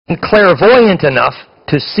clairvoyant enough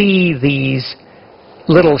to see these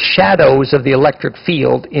little shadows of the electric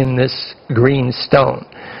field in this green stone.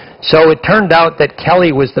 So it turned out that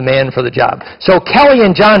Kelly was the man for the job. So Kelly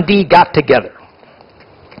and John Dee got together.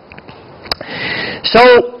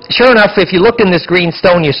 So, sure enough, if you looked in this green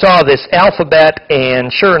stone, you saw this alphabet,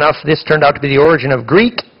 and sure enough, this turned out to be the origin of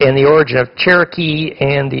Greek, and the origin of Cherokee,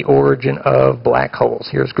 and the origin of black holes.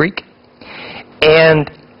 Here's Greek.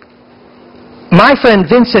 And my friend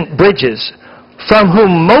Vincent Bridges, from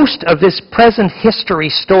whom most of this present history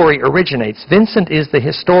story originates. Vincent is the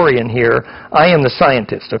historian here. I am the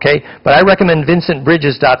scientist, okay? But I recommend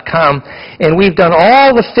vincentbridges.com. And we've done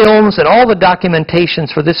all the films and all the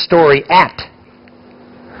documentations for this story at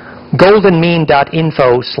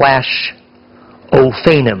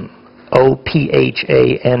goldenmean.info/ophanim.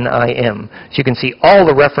 OPHANIM. So you can see all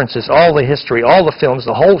the references, all the history, all the films,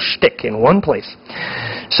 the whole shtick in one place.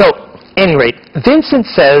 So, at any rate, Vincent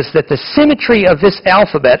says that the symmetry of this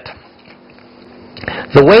alphabet,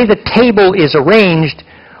 the way the table is arranged,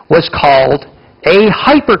 was called a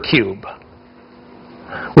hypercube,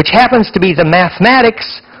 which happens to be the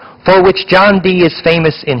mathematics for which John Dee is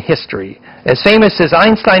famous in history. As famous as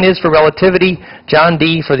Einstein is for relativity, John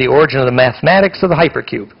Dee for the origin of the mathematics of the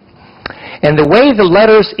hypercube. And the way the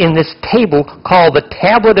letters in this table, called the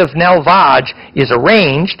Tablet of Nalvaj, is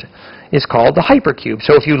arranged is called the hypercube.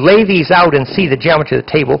 So if you lay these out and see the geometry of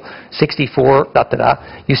the table, 64,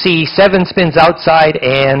 you see 7 spins outside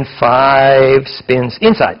and 5 spins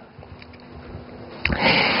inside.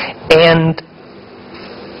 And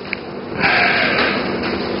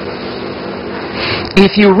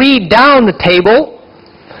if you read down the table,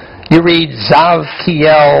 you read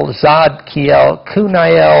Zavkiel, Zadkiel,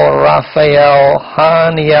 Kunael, Raphael,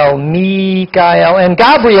 Haniel, Mikael, and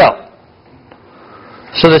Gabriel.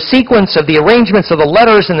 So the sequence of the arrangements of the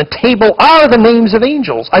letters in the table are the names of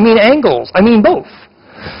angels. I mean angles. I mean both.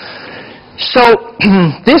 So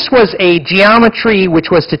this was a geometry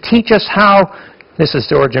which was to teach us how... This is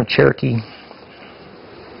the origin of Cherokee.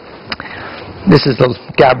 This is the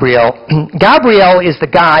Gabriel. Gabriel is the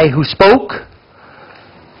guy who spoke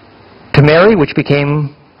to Mary, which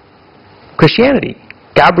became Christianity.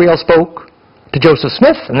 Gabriel spoke to Joseph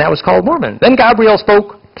Smith, and that was called Mormon. Then Gabriel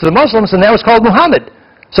spoke to the Muslims, and that was called Muhammad.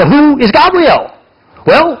 So who is Gabriel?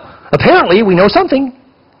 Well, apparently we know something.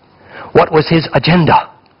 What was his agenda?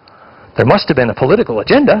 There must have been a political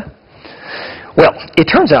agenda. Well, it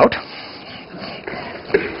turns out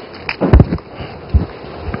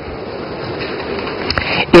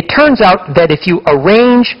that if you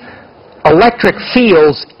arrange electric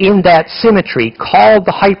fields in that symmetry called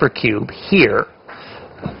the hypercube here,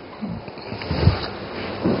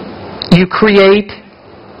 you create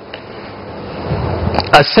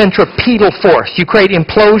a centripetal force. You create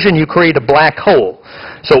implosion, you create a black hole.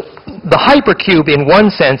 So the hypercube, in one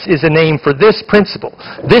sense, is a name for this principle.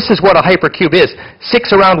 This is what a hypercube is.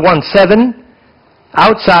 6 around 1, 7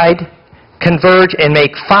 outside, converge and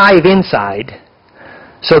make 5 inside.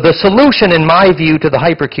 So the solution, in my view, to the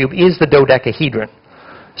hypercube is the dodecahedron.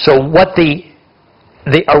 So what the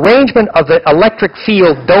arrangement of the electric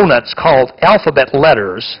field donuts called alphabet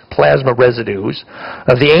letters, plasma residues,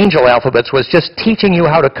 of the angel alphabets was just teaching you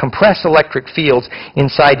how to compress electric fields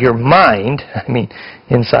inside your mind, I mean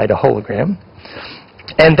inside a hologram,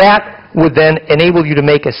 and that would then enable you to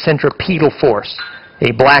make a centripetal force,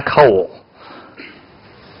 a black hole,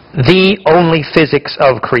 the only physics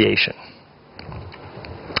of creation.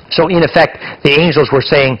 So in effect, the angels were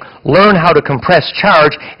saying, learn how to compress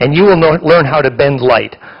charge, and you will learn how to bend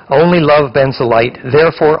light. Only love bends the light,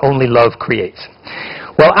 therefore only love creates.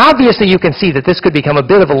 Well, obviously you can see that this could become a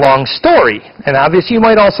bit of a long story, and obviously you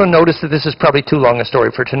might also notice that this is probably too long a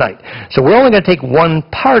story for tonight. So we're only going to take one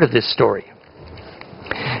part of this story.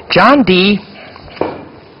 John Dee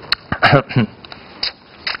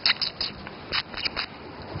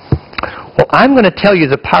well, I'm going to tell you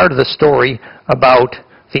the part of the story about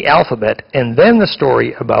the alphabet, and then the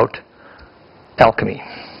story about alchemy.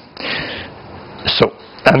 So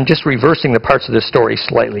I'm just reversing the parts of this story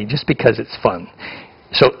slightly, just because it's fun.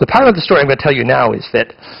 So the part of the story I'm going to tell you now is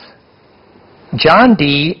that John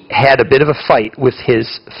Dee had a bit of a fight with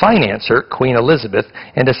his financer, Queen Elizabeth,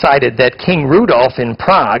 and decided that King Rudolph in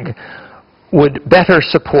Prague would better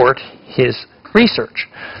support his research.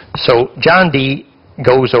 So John Dee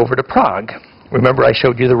goes over to Prague. Remember I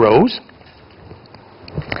showed you the rose?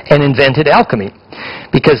 And invented alchemy,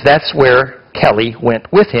 because that's where Kelly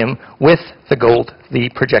went with him with the gold, the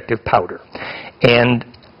projective powder. And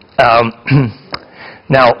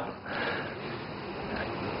now,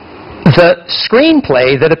 The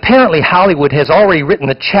screenplay that apparently Hollywood has already written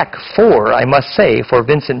the check for, I must say, for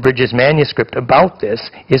Vincent Bridges' manuscript about this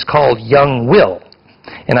is called Young Will,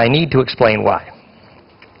 and I need to explain why.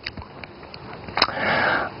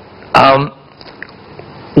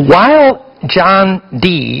 While John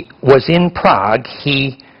Dee was in Prague,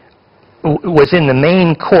 he was in the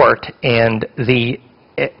main court, and the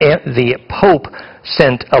Pope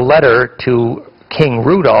sent a letter to King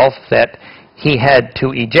Rudolph that he had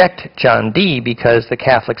to eject John Dee because the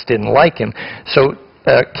Catholics didn't like him. So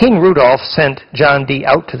King Rudolph sent John Dee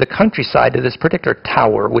out to the countryside to this particular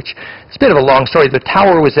tower, which is a bit of a long story. The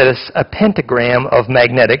tower was at a pentagram of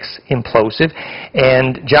magnetics, implosive,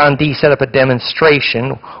 and John Dee set up a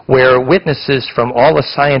demonstration where witnesses from all the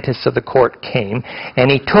scientists of the court came,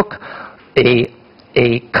 and he took a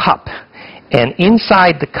cup, and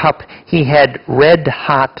inside the cup he had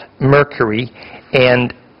red-hot mercury,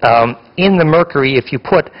 and in the mercury, if you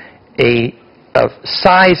put a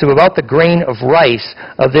size of about the grain of rice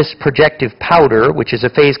of this projective powder, which is a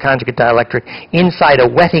phase conjugate dielectric, inside a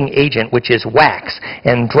wetting agent, which is wax,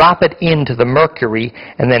 and drop it into the mercury,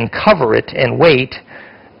 and then cover it and wait,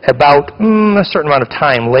 about a certain amount of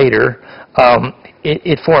time later,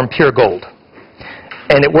 it formed pure gold.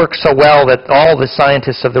 And it worked so well that all the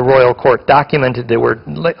scientists of the royal court documented they were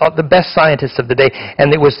the best scientists of the day,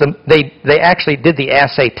 and it was they actually did the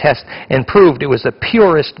assay test and proved it was the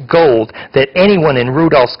purest gold that anyone in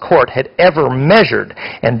Rudolph's court had ever measured.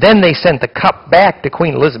 And then they sent the cup back to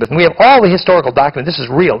Queen Elizabeth. And we have all the historical documents. This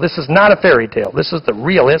is real. This is not a fairy tale. This is the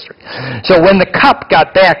real history. So when the cup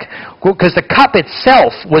got back, because the cup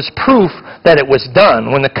itself was proof that it was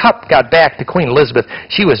done, when the cup got back to Queen Elizabeth,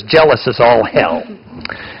 she was jealous as all hell.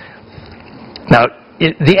 Now,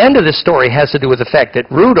 the end of this story has to do with the fact that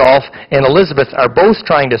Rudolph and Elizabeth are both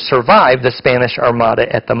trying to survive the Spanish Armada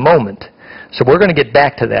at the moment. So we're going to get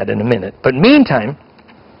back to that in a minute. But meantime,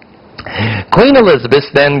 Queen Elizabeth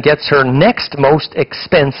then gets her next most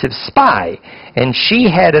expensive spy, and she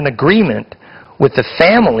had an agreement with the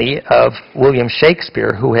family of William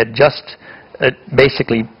Shakespeare, who had just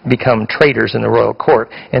basically become traitors in the royal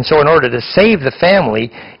court. And so in order to save the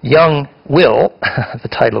family, young Will, the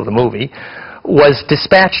title of the movie, was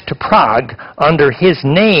dispatched to Prague under his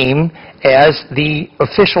name as the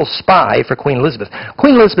official spy for Queen Elizabeth.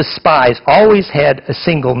 Queen Elizabeth's spies always had a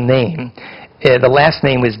single name. The last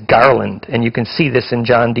name is Garland, and you can see this in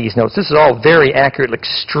John Dee's notes. This is all very accurate,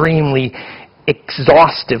 extremely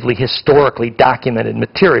exhaustively, historically documented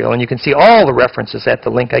material, and you can see all the references at the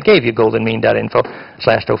link I gave you,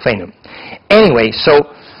 goldenmean.info/Dophanum. Anyway,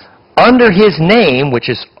 so under his name, which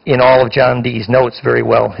is in all of John Dee's notes very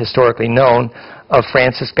well historically known, of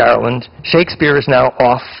Francis Garland, Shakespeare is now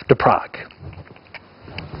off to Prague.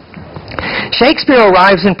 Shakespeare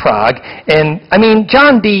arrives in Prague, and, I mean,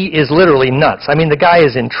 John Dee is literally nuts. I mean, the guy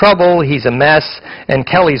is in trouble, he's a mess, and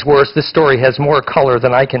Kelly's worse. This story has more color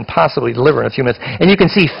than I can possibly deliver in a few minutes. And you can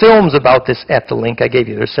see films about this at the link I gave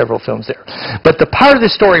you. There's several films there. But the part of the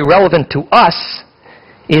story relevant to us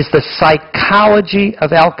is the psychology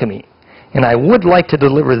of alchemy. And I would like to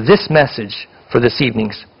deliver this message for this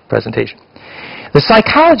evening's presentation. The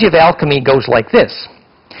psychology of alchemy goes like this.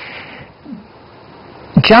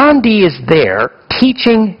 John Dee is there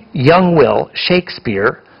teaching young Will,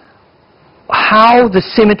 Shakespeare, how the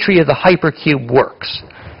symmetry of the hypercube works.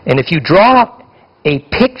 And if you draw a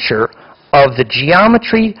picture of the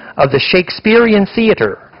geometry of the Shakespearean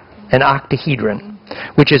theater, an octahedron,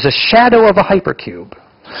 which is a shadow of a hypercube,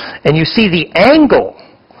 and you see the angle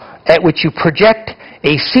at which you project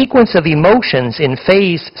a sequence of emotions in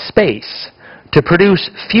phase space to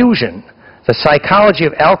produce fusion, the psychology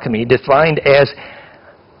of alchemy defined as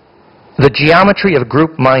the geometry of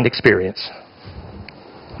group mind experience,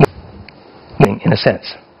 in a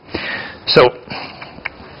sense. So,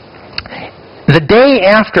 the day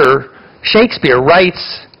after Shakespeare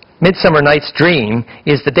writes Midsummer Night's Dream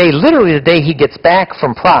is the day, literally the day he gets back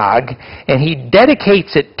from Prague, and he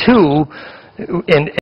dedicates it to, and